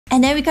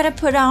And then we gotta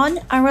put on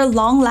our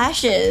long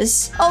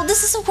lashes. Oh,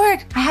 this doesn't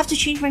work. I have to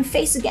change my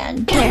face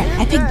again. There,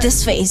 I picked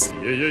this face.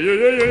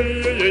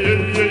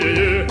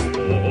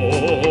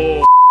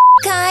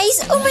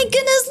 Guys, oh my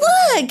goodness,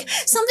 look!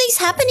 Something's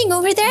happening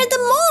over there at the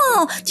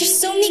mall. There's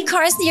so many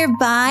cars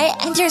nearby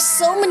and there's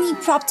so many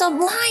propped up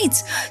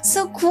lights.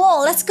 So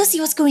cool. Let's go see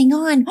what's going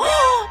on.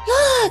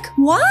 Look!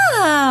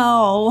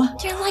 Wow!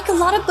 There are like a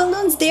lot of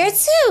balloons there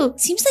too.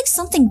 Seems like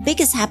something big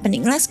is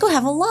happening. Let's go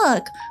have a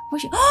look.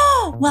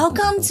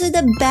 Welcome to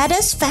the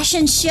baddest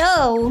fashion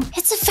show.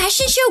 It's a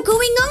fashion show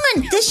going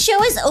on. This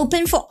show is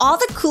open for all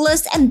the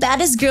coolest and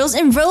baddest girls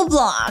in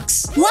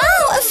Roblox. Wow,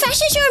 a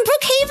fashion show in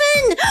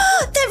Brookhaven.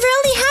 That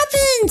really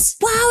happened.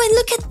 Wow, and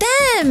look at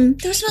them.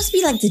 Those must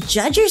be like the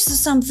judges or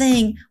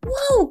something.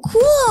 Whoa,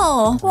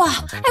 cool.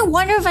 Wow, I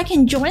wonder if I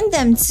can join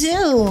them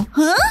too.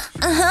 Huh?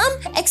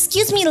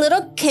 Excuse me,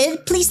 little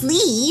kid, please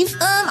leave.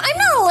 I'm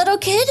not a little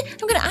kid.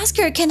 I'm gonna ask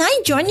her, can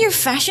I join your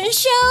fashion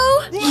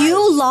show?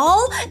 You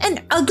lol? An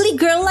ugly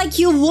girl like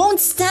you won't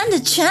stand a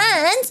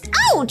chance.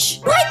 Ouch!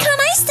 Why can't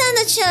I stand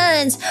a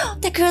chance?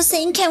 The girl's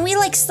saying, can we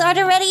like start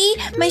already?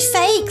 My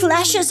fake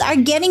lashes are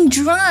getting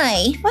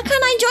dry. Why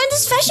can't I join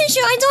this fashion show?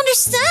 I don't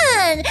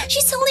understand.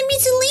 She's telling me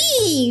to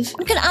leave.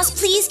 I'm gonna ask,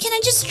 please, can I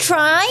just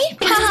try?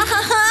 Ha ha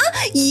ha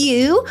ha.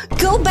 You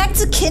go back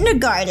to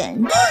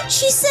kindergarten.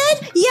 She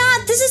said,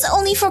 yeah, this is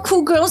only for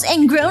cool girls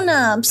and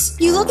grown-ups.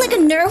 You look like a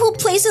nerd who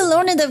plays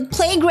alone in the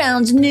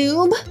playground,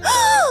 noob.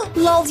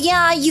 Lol,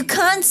 yeah, you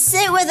can't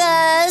sit with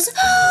us.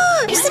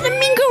 Is that a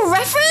Mean Girl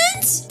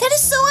reference? That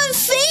is so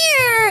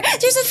unfair.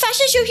 There's a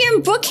fashion show here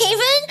in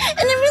Brookhaven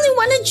and I really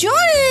want to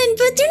join,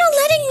 but they're not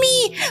letting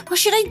me. What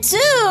should I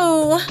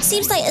do?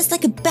 Seems like it's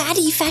like a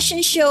baddie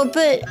fashion show,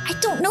 but I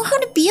don't know how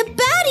to be a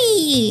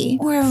baddie.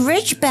 Or a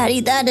rich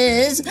baddie, that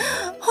is.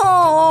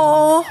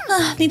 Oh,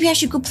 maybe I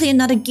should go play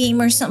another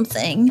game or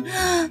something.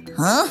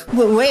 Huh?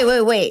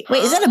 Wait,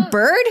 is that a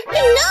bird?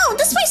 No,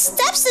 that's my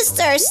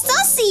stepsister,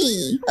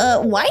 Stussy.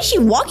 Why is she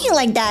walking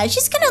like that?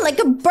 She's kind of like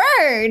a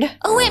bird.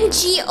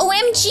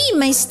 OMG,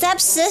 my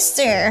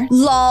stepsister.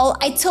 Lol,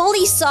 I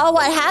totally saw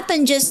what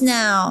happened just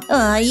now.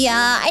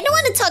 Yeah, I don't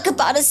want to talk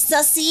about it,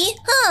 Stussy.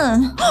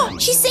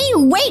 She's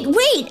saying,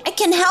 wait, I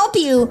can help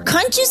you.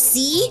 Can't you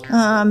see?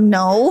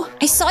 No.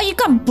 I saw you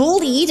got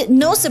bullied.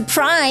 No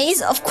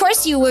surprise. Of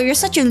course you were. You're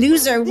such a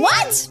loser.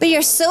 What? But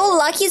you're so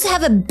lucky to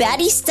have a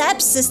baddie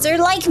stepsister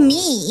like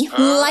me.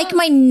 Like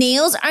my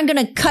nails aren't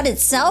gonna cut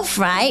itself,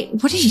 right?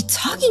 What are you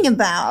talking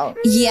about?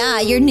 Yeah,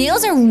 your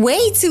nails are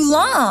way too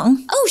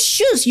long. Oh,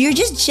 shoot, you're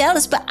just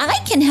jealous, but I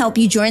can help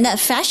you join that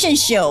fashion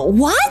show.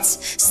 What?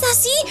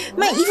 Sassy,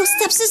 my evil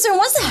stepsister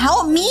wants to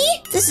help me?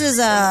 This is,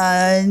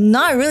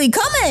 not really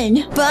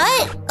common.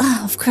 But,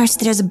 of course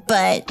there's a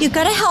but. You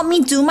gotta help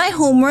me do my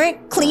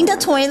homework, clean the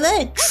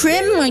toilet,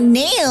 trim my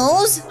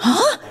nails.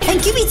 Huh?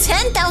 And give me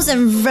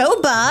 10,000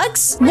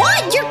 Robux?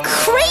 What? You're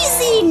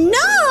crazy!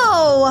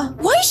 No!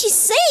 What is she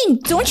saying?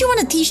 Don't you want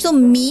to teach those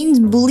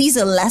mean bullies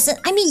a lesson?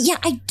 I mean, yeah,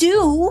 I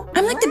do.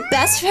 I'm like the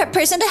best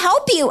person to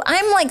help you.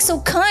 I'm like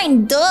so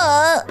kind,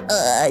 duh.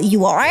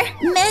 You are?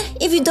 Meh,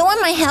 if you don't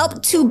want my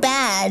help, too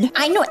bad.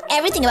 I know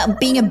everything about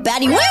being a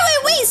baddie.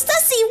 Wait,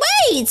 Stussy,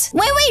 wait!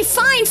 Wait,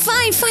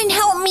 fine,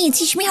 help me.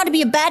 Teach me how to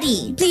be a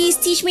baddie. Please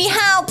teach me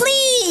how,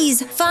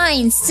 please.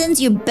 Fine, since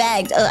you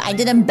begged. I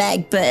didn't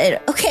beg,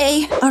 but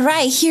okay.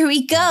 Alright, here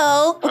we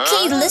go.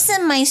 Okay,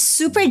 listen, my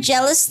super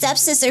jealous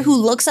stepsister who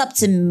looks up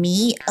to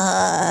me.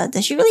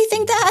 Does she really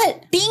think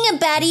that? Being a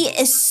baddie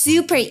is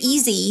super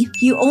easy.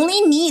 You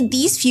only need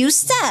these few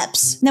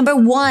steps. Number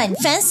 1,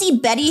 fancy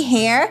Betty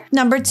hair.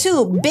 Number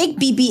 2, big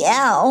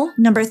BBL.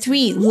 Number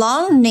 3,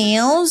 long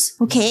nails.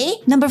 Okay.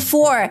 Number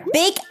 4,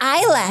 big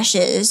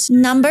eyelashes.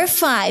 Number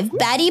 5,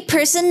 baddie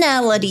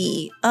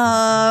personality.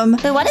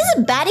 But what is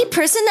a baddie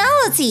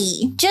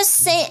personality? Just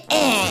say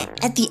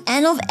at the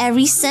end of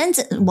every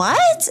sentence.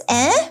 What?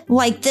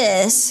 Like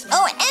this.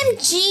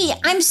 OMG,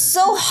 I'm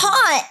so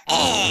hot.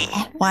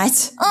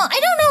 What? I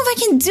don't know if I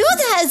can do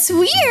that. It's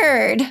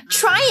weird.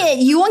 Try it.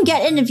 You won't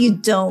get in if you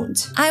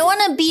don't. I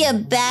want to be a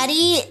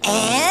baddie.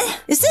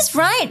 Is this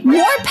right?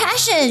 More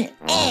passion.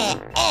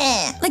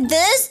 Like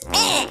this.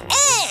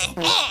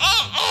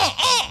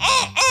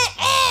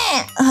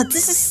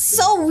 This is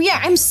so weird.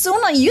 I'm so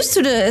not used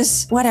to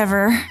this.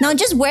 Whatever. Now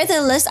just wear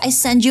the list I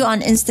send you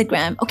on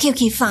Instagram.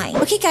 Okay, fine.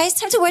 Okay, guys,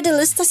 time to wear the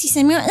list that you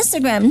sent me on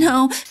Instagram.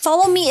 Now,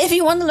 follow me if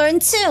you want to learn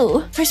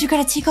too. First, we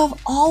gotta take off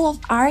all of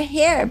our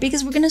hair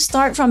because we're gonna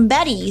start from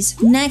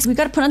baddies. Next, we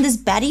gotta put on this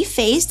baddie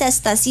face that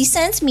Stussy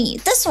sent me.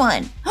 This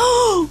one.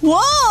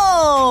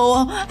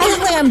 Whoa! I look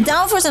like I'm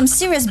down for some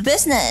serious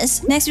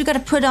business. Next, we gotta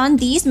put on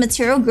these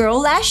material girl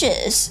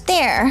lashes.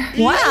 There.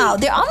 Wow,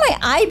 they're on my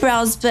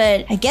eyebrows,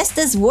 but I guess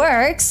this works.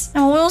 works.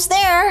 I'm almost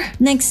there.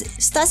 Next,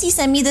 Stussy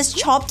sent me this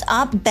chopped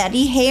up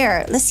Betty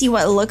hair. Let's see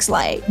what it looks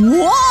like.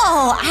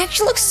 Whoa, I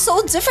actually look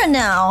so different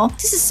now.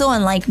 This is so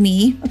unlike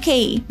me.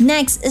 Okay,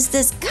 next is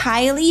this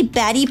Kylie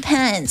Betty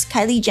pants.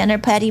 Kylie Jenner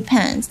Betty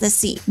pants. Let's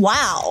see.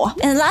 Wow.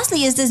 And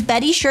lastly is this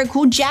Betty shirt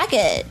cool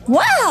jacket.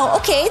 Wow,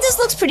 okay, this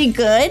looks pretty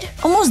good.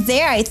 Almost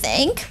there, I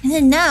think. And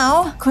then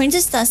now, according to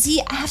Stussy,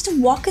 I have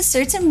to walk a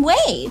certain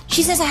way.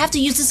 She says I have to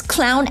use this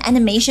clown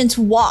animation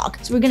to walk.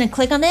 So we're gonna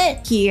click on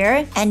it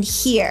here and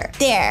here.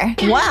 There.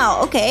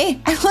 Wow, okay.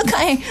 I look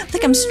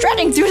like I'm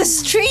strutting through the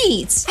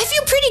streets. I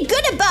feel pretty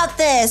good about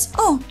this.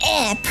 Oh,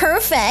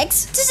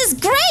 perfect. This is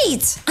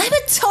great. I'm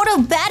a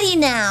total baddie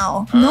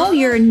now. No,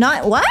 you're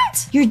not.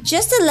 What? You're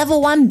just a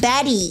level 1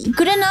 baddie.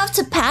 Good enough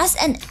to pass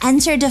and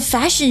enter the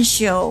fashion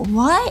show.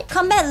 What?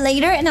 Come back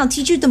later and I'll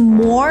teach you the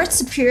more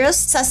superior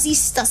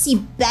Stussy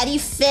baddie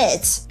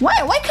fit.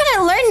 What can I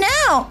learn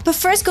now? But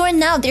first go in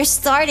now. They're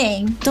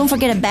starting. Don't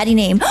forget a baddie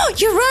name. Oh,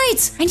 you're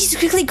right. I need to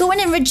quickly go in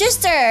and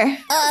register.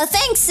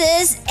 Thanks,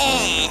 sis.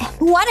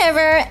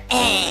 Whatever.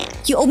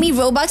 You owe me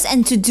Robux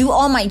and to do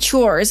all my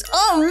chores.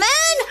 Oh,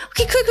 man.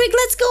 Okay, quick,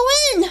 let's go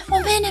in.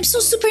 Oh, man, I'm so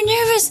super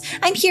nervous.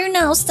 I'm here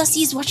now.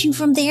 Stussy is watching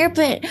from there,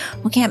 but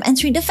okay, I'm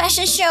entering the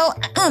fashion show.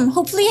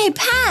 Hopefully I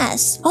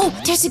pass. Oh,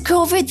 there's a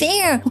girl over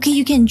there. Okay,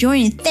 you can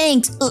join.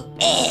 Thanks.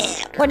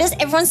 Why does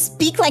everyone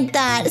speak like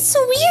that? It's so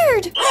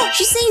weird.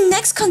 She's saying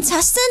next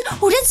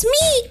contestant? Oh, that's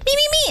me.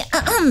 Me.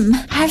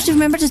 I have to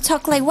remember to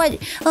talk like what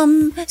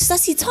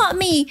Stussy taught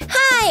me.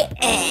 Hi.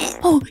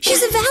 Oh,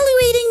 she's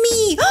evaluating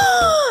me.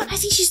 I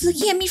think she's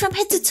looking at me from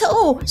head to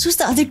toe. So is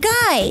the other guy.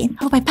 I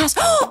hope I pass.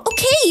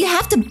 Okay, you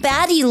have the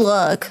baddie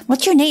look.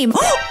 What's your name?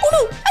 Oh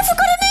no, I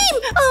forgot a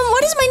name.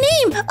 What is my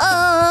name?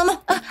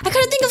 I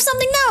gotta think of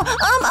something now.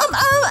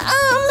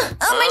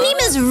 My name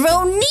is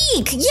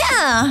Ronique.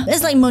 Yeah,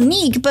 it's like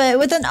Monique, but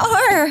with an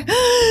R.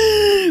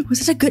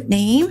 Was it a good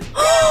name?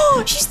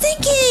 Oh, she's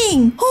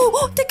thinking.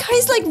 Oh, the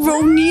guy's like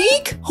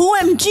Ronique.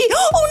 OMG.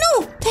 Oh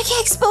no, did I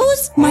get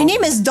exposed? My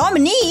name is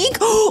Dominique.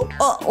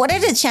 What are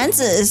the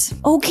chances?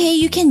 Okay,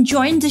 you can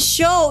join the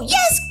show.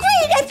 Yes,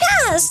 great, I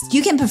passed.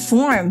 You can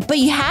perform, but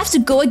you have to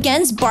go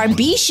against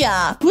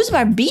Barbisha. Who's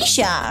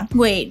Barbisha?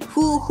 Wait,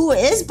 who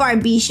is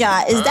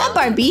Barbisha? Is that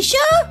Barbisha?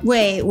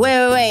 Wait.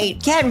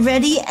 Get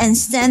ready and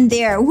stand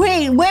there.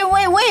 Wait.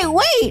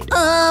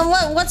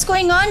 What's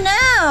going on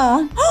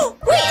now?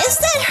 Wait, is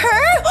that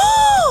her?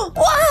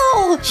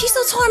 Wow, she's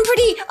so tall and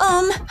pretty.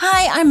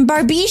 Hi, I'm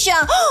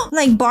Barbisha.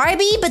 Like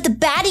Barbie, but the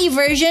baddie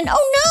version.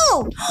 Oh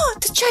no!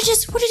 The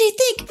judges, what do they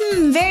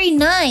think? Very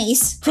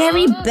nice.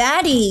 Very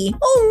baddie.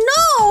 Oh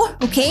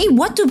no! Okay,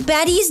 what do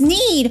baddies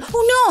need?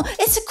 Oh no,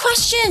 it's a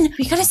question.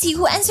 We gotta see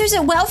who answers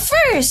it well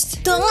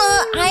first. Duh,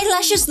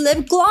 eyelashes,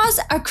 lip gloss,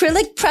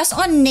 acrylic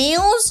press-on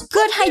nails,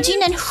 good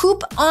hygiene and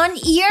hoop-on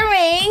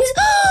earrings.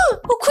 Oh,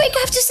 quick, I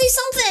have to say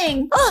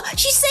something. Oh,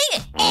 she's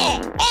saying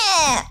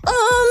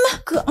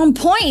on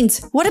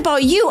point. What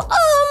about you?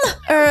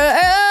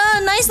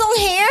 Nice long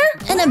hair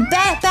and a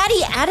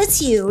baddie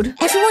attitude.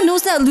 Everyone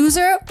knows that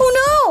loser. Oh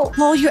no!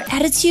 Well, your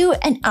attitude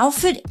and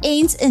outfit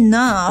ain't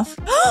enough.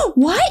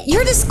 What?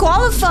 You're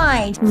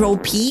disqualified.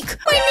 Ropeek.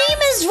 My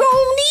name is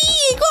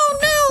Ronique. Oh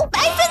no!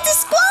 I've been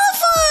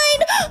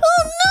disqualified.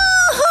 Oh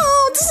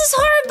no! This is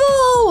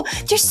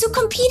horrible. They're still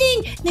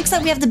competing. Next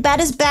up, we have the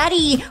baddest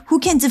baddie. Who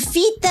can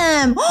defeat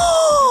them?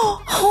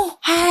 Oh,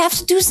 I have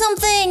to do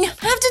something.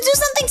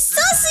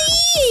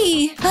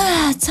 Stussy!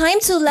 Time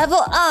to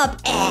level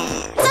up.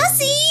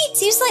 Stussy!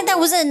 Seems like that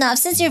wasn't enough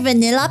since your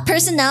vanilla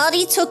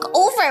personality took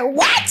over.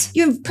 What?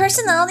 Your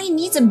personality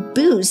needs a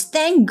boost.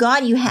 Thank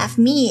God you have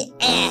me.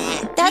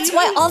 That's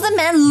why all the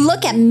men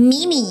look at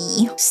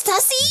Mimi.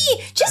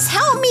 Stussy, just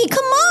help me.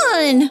 Come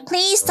on.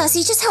 Please,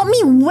 Stussy, just help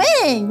me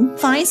win.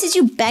 Fine, since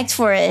you begged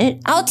for it.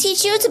 I'll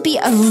teach you to be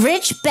a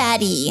rich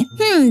baddie.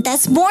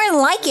 That's more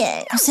like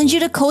it. I'll send you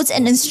the codes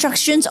and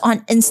instructions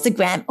on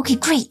Instagram. Okay,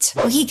 great.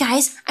 Okay,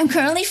 guys, I'm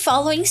currently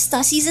following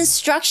Stussy's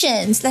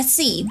instructions. Let's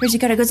see. First, we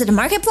gotta go to the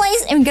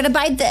marketplace and we gotta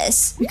buy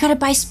this. We gotta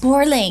buy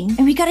Sporling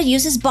and we gotta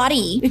use his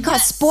body. We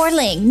got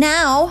Sporling.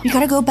 Now, we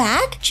gotta go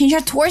back, change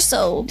our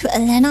torso to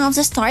Elena of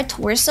the Star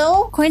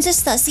torso. According to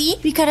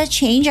Stussy, we gotta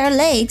change our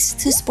legs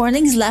to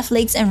Sporling's left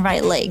legs and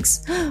right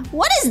legs.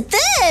 What is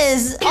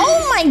this?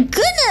 Oh my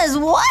goodness,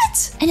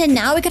 what? And then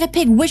now we gotta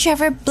pick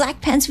whichever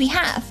black pants we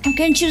have. I'm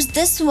gonna choose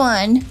this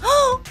one.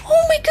 Oh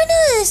my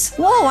goodness.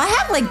 Whoa, I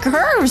have like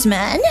curves,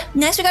 man.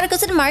 Next, we gotta go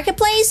to the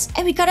marketplace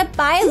and we gotta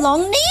buy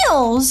long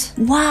nails.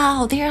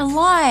 Wow, they're a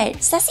lot.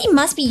 Stussy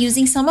must be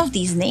using some of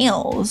these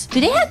nails. Do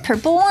they have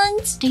purple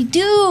ones? They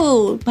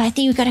do. But I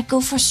think we gotta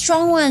go for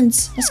strong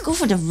ones. Let's go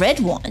for the red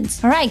ones.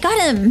 All right, got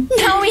him.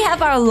 Now we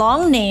have our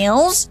long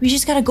nails. We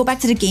just gotta go back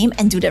to the game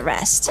and do the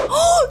rest.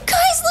 Oh,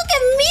 guys, look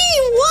at me.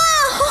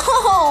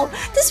 Wow,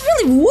 this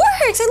really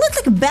works. I look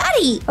like a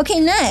baddie. Okay,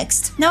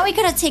 next. Now we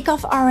gotta take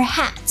off our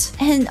hat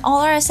and all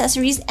our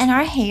accessories and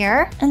our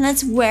hair. And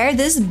let's wear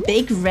this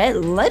big red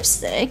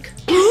lipstick.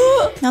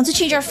 Now to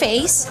change our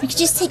face, we can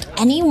just take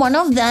any one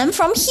of them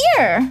from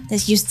here.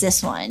 Let's use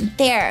this one.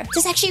 There.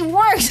 This actually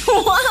works.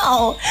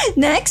 Wow.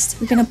 Next,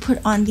 we're gonna put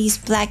on these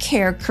black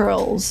hair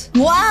curls.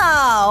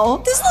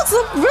 Wow. This looks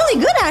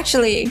really good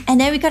actually. And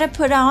then we gotta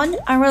put on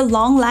our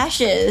long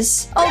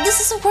lashes. Oh, this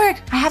doesn't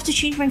work. I have to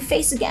change my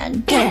face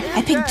again. There,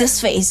 I picked this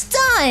face.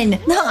 Done.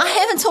 Now I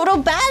have a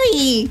total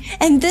baddie.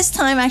 And this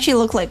time I actually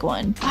look like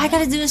one. All I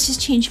gotta do is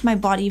just change my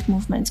body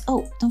movements.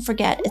 Oh, don't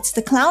forget, it's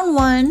the clown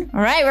one.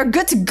 All right, we're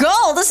good to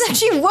go. This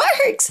actually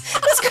works.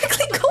 Let's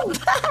quickly go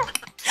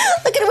back.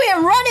 Look at the way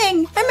I'm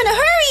running. I'm in a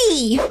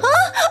hurry.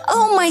 Huh?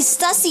 Oh, my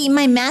Stussy,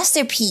 my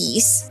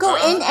masterpiece. Go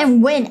in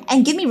and win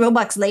and give me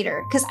Robux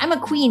later. Because I'm a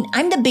queen.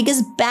 I'm the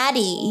biggest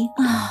baddie.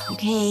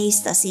 Okay,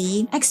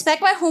 Stussy. I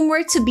expect my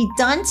homework to be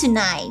done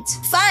tonight.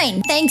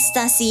 Fine. Thanks,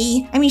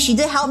 Stussy. I mean, she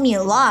did help me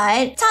a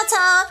lot.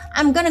 Ta-ta.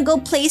 I'm gonna go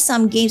play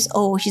some games.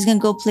 Oh, she's gonna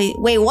go play...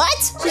 Wait, what?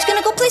 She's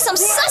gonna go play some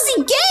sussy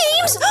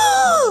games?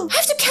 I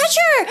have to catch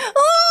her.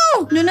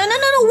 Oh, no.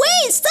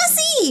 Wait,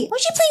 Stussy.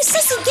 Why's she playing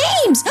sussy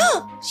games?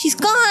 She's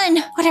gone.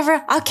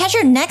 Whatever, I'll catch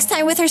her next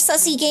time with her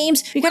sussy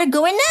games. We gotta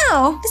go in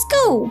now. Let's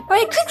go. All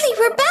right, quickly,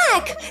 we're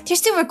back. They're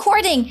still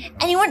recording.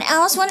 Anyone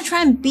else want to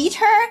try and beat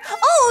her?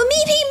 Oh,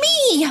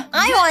 me.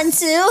 I want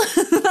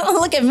to.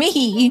 Look at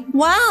me.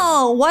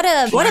 Wow, what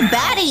a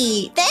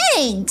baddie.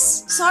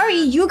 Thanks. Sorry,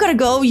 you gotta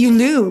go. You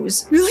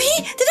lose.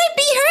 Really? Did I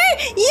beat her?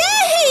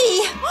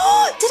 Yay!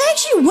 Did I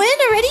actually win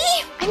already?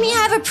 I mean,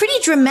 I have a pretty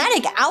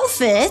dramatic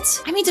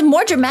outfit. I mean, the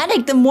more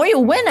dramatic, the more you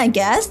win, I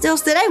guess.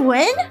 Did I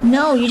win?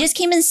 No, you just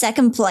came in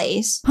second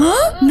place.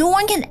 Huh? No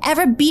one can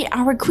ever beat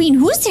our queen.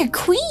 Who's their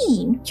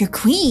queen? Your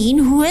queen?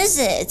 Who is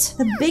it?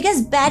 The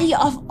biggest baddie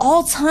of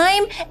all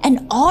time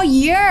and all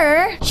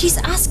year. She's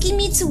asking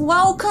me to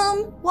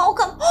welcome.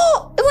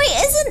 Oh, wait,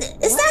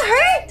 is that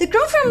her? The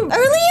girl from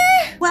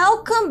earlier?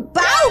 Welcome,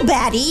 bow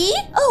baddie.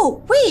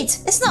 Oh, wait,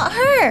 it's not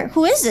her.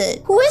 Who is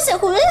it?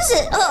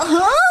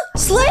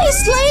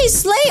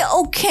 Slay,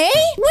 okay?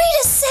 Wait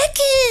a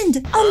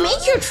second. I'll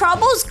make your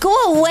troubles go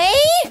away.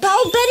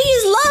 Bow Betty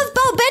is love.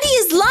 Bow Betty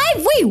is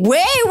live.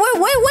 Wait.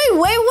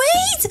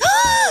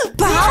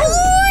 Bow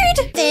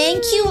Lord.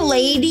 Thank you,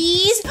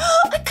 ladies.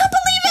 I can't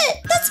believe it.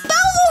 That's Bow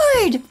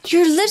Lord.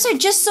 Your lips are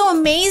just so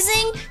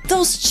amazing.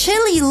 Those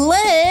chili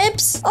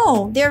lips.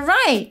 Oh, they're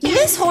right. He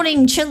is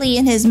holding chili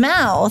in his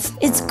mouth.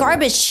 It's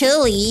garbage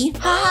chili.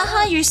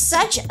 Ha, you're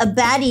such a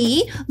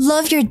baddie.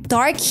 Love your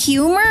dark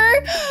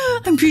humor.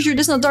 I'm pretty sure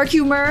there's no dark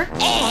humor.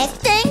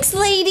 Thanks,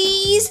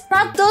 ladies.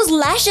 Rock those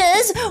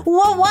lashes.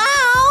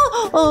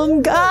 Wow.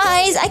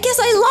 Guys, I guess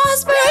I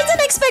lost, but I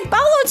didn't expect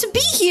Paolo to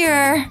be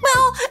here.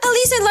 Well, at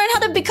least I learned how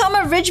to become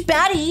a rich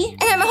baddie.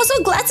 And I'm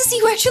also glad to see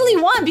who actually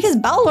won because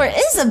Balor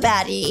is a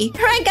baddie.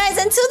 Alright guys,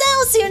 until then,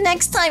 I'll see you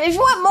next time. If you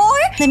want more,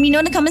 let me know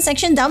in the comment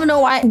section down below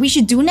what we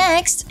should do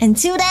next.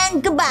 Until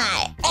then,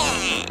 goodbye.